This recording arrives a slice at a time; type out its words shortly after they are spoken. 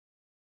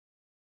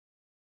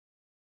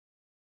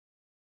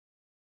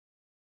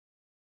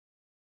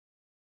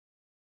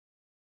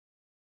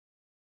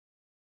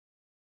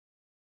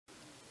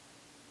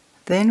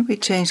Then we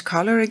change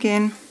color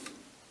again.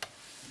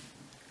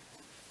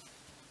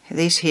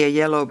 This here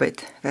yellow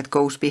bit that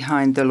goes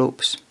behind the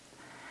loops.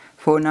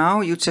 For now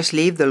you just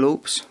leave the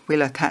loops,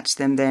 we'll attach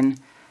them then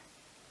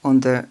on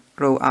the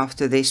row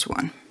after this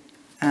one.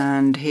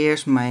 And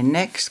here's my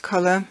next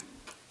color.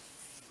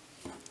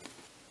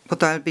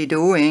 What I'll be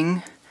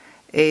doing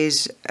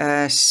is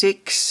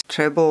 6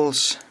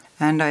 trebles,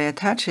 and I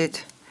attach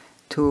it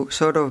to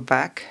sort of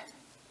back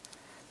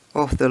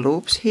of the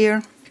loops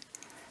here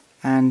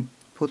and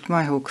put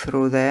my hook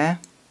through there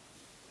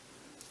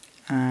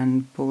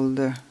and pull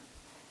the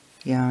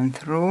yarn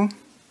through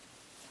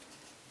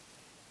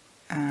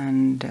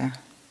and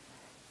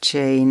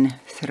chain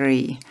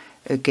 3,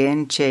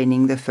 again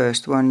chaining the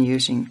first one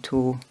using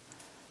 2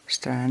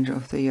 strands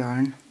of the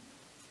yarn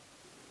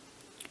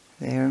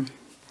there,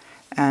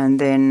 and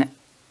then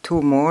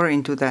 2 more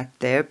into that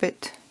there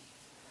bit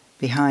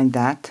behind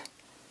that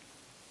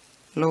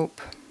loop.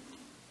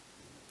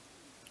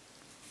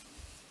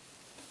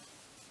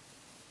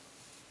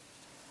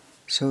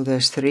 So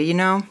there's 3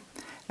 now,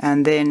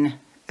 and then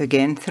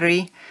again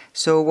 3.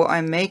 So what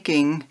I'm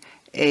making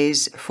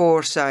is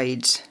 4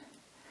 sides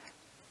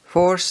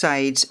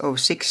of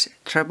 6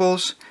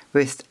 trebles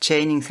with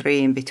chaining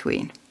 3 in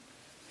between,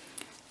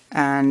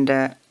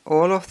 and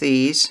all of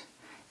these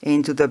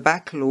into the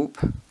back loop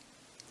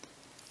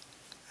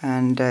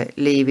and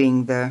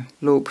leaving the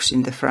loops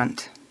in the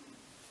front.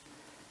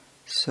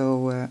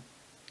 So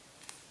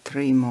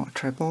 3 more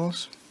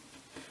trebles.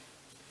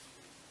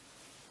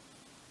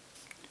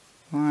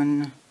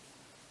 1,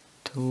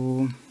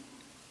 2,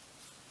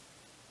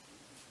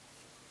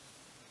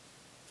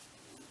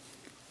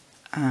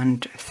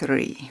 and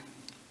 3.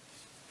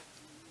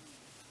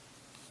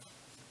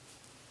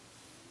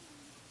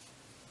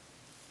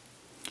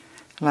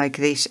 Like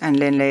this, and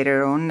then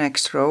later on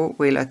next row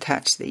we'll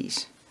attach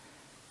these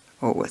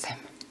over them.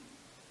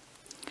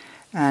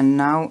 And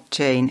now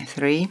chain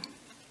 3.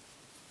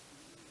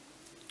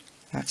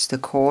 That's the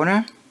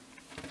corner,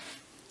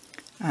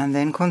 and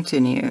then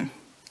continue.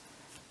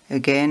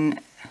 Again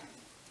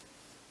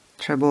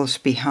trebles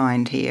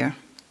behind here,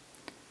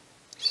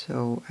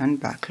 so, and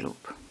back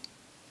loop.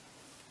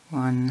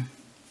 1,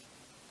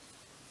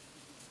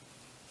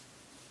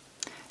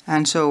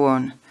 and so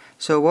on.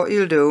 So what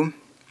you'll do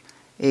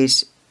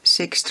is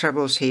 6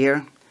 trebles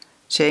here,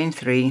 chain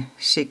 3,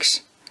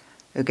 6,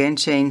 again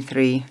chain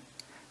 3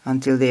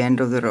 until the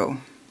end of the row.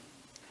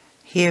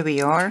 Here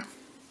we are.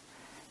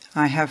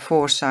 I have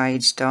 4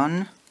 sides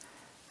done,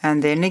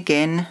 and then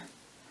again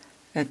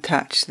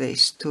attach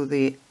this to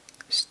the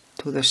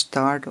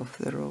start of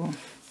the row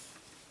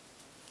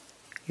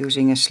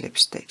using a slip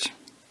stitch.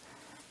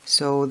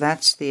 So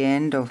that's the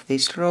end of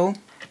this row.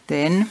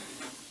 Then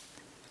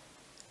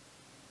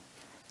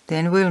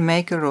we'll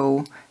make a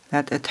row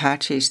that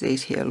attaches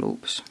these here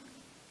loops.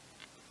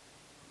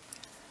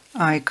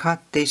 I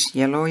cut this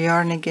yellow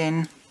yarn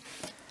again,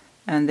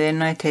 and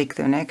then I take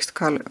the next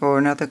color or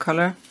another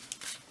color,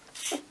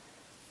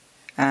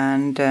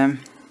 and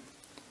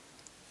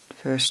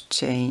first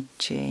chain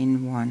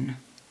 1.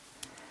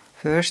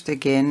 First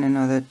again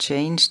another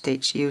chain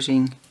stitch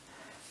using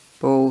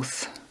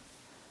both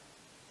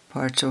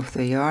parts of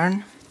the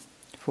yarn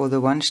for the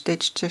 1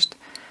 stitch just,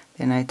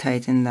 then I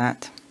tighten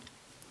that.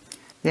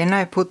 Then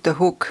I put the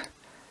hook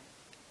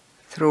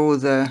through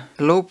the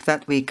loop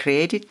that we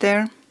created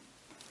there,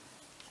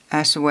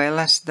 as well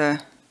as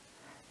the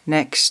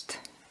next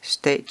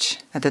stitch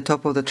at the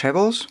top of the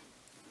trebles,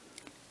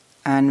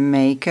 and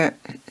make a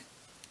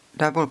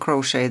double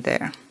crochet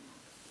there,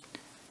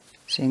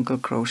 single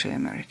crochet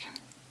American,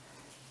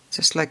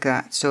 just like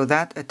that. So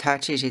that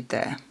attaches it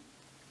there,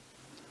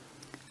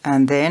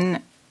 and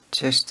then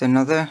just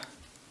another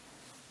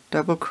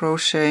double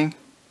crochet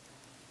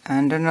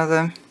and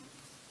another,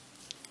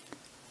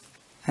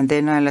 and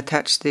then I'll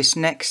attach this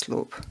next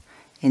loop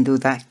into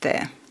that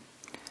there.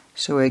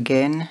 So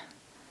again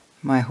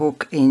my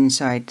hook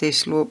inside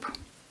this loop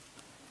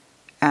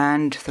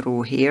and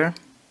through here,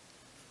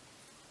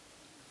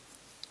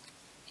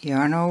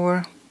 yarn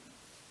over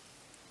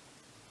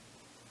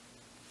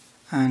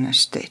and a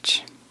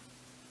stitch,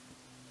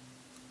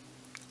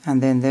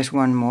 and then there's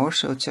 1 more,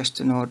 so just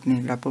an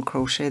ordinary double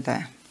crochet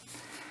there.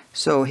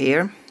 So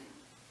here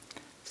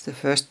it's the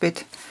first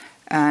bit,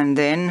 and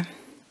then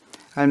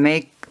I'll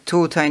make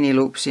 2 tiny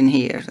loops in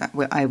here that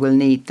I will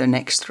need the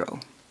next row.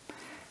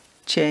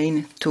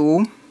 Chain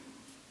 2,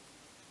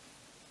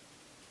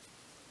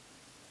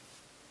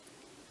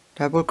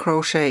 double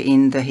crochet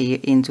in the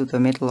into the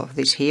middle of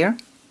this here,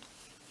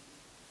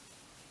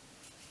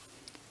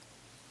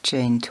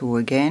 chain 2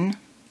 again,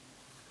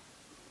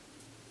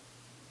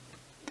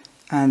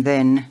 and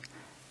then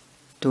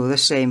do the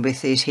same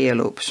with these here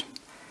loops.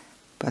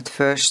 But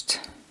first,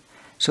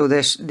 so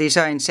there's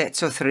design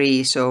sets of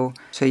 3, so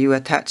you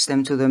attach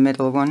them to the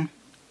middle one.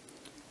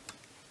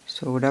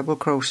 So double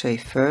crochet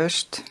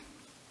first,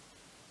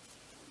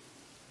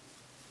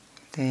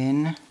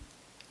 then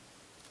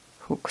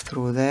hook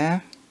through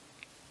there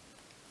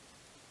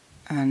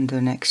and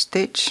the next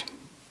stitch,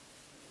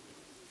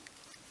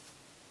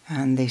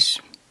 and this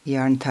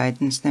yarn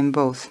tightens them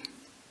both.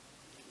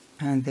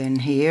 And then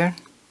here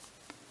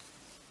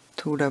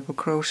 2 double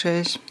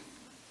crochets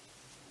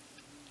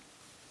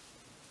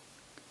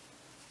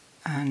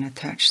and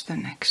attach the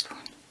next one.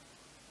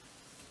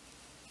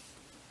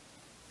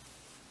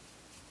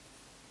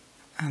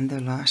 And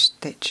the last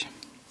stitch.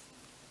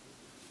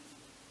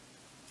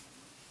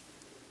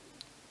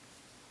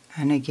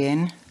 And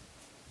again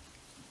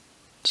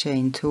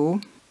chain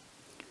 2,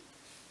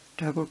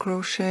 double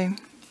crochet,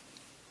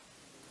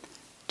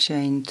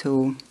 chain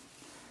 2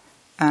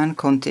 and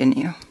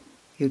continue.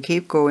 You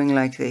keep going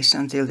like this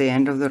until the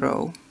end of the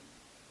row.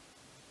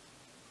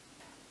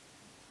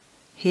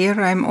 Here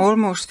I'm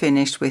almost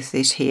finished with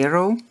this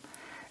hero,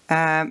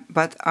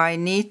 but I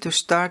need to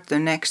start the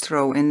next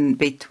row in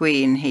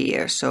between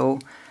here, so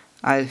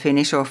I'll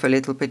finish off a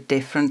little bit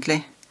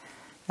differently.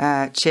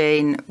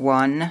 Chain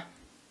 1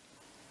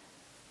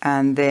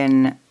 and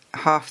then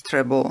half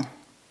treble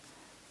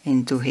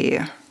into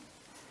here,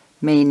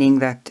 meaning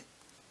that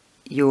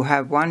you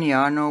have 1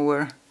 yarn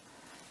over,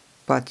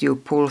 but you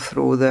pull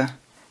through the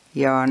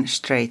yarn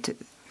straight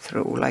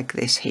through like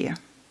this here.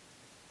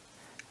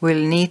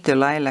 We'll need the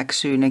lilac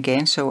soon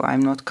again, so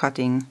I'm not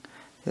cutting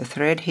the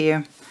thread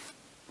here.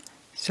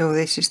 So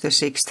this is the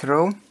 6th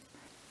row,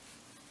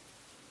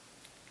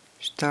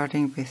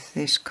 starting with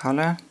this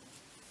color,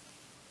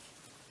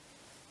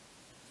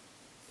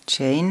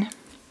 chain,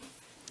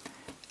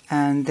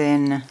 and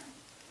then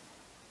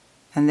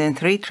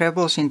 3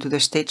 trebles into the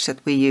stitch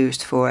that we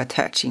used for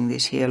attaching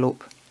this here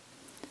loop.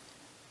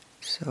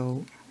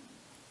 So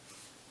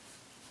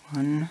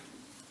 1,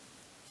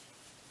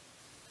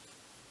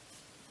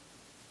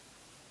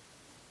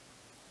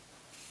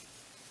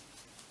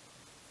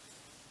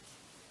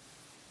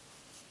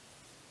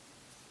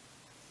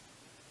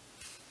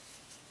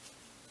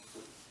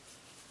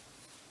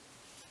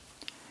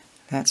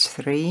 that's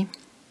 3,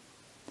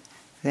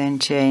 then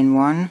chain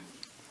 1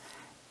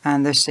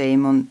 and the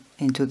same on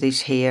into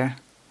this here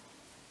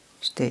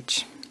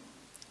stitch,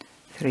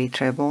 3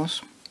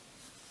 trebles,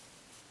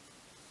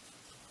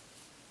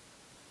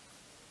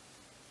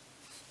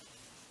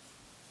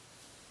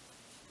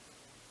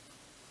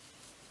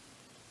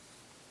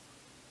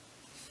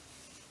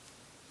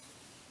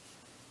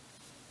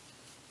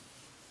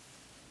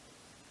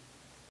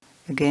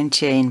 again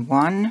chain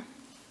 1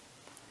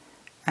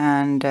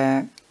 and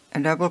a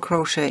double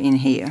crochet in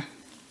here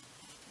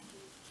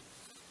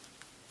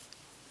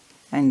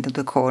into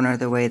the corner,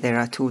 the way there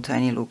are 2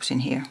 tiny loops in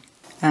here,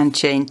 and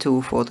chain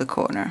 2 for the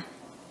corner,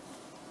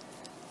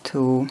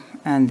 2,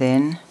 and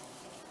then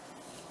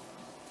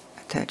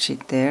attach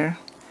it there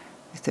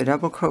with the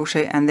double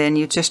crochet, and then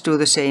you just do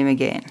the same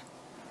again.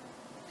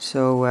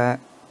 So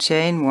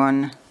chain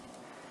 1,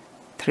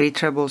 3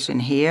 trebles in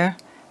here,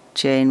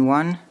 chain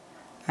 1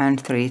 and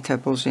 3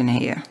 trebles in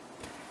here,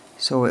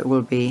 so it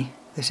will be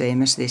the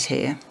same as this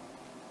here.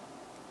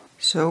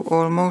 So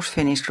almost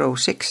finished row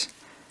 6,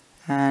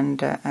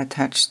 and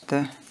attach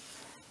the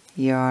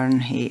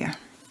yarn here,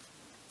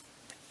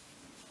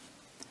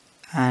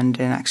 and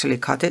then actually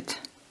cut it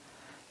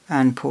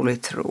and pull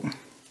it through.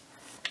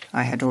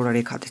 I had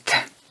already cut it.